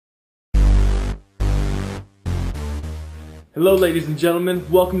Hello ladies and gentlemen,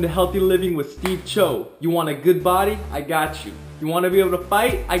 welcome to Healthy Living with Steve Cho. You want a good body? I got you. You want to be able to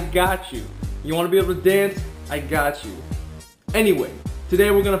fight? I got you. You want to be able to dance? I got you. Anyway,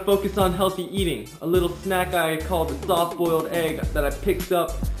 today we're going to focus on healthy eating. A little snack I call the soft-boiled egg that I picked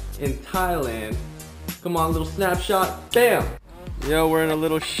up in Thailand. Come on, little snapshot. Bam! Yo, we're in a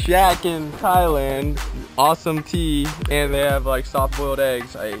little shack in Thailand. Awesome tea, and they have like soft-boiled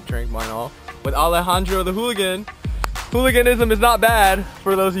eggs. I drank mine all. With Alejandro the hooligan. Hooliganism is not bad,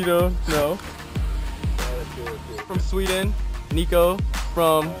 for those who don't know. From Sweden, Nico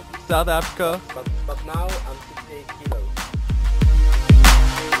from South Africa. But now I'm 68 kilos.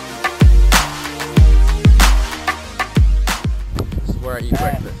 This is where I eat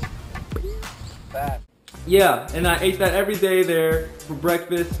breakfast. Bad. Yeah, and I ate that every day there for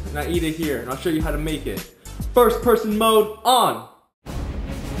breakfast, and I eat it here, and I'll show you how to make it. First person mode on!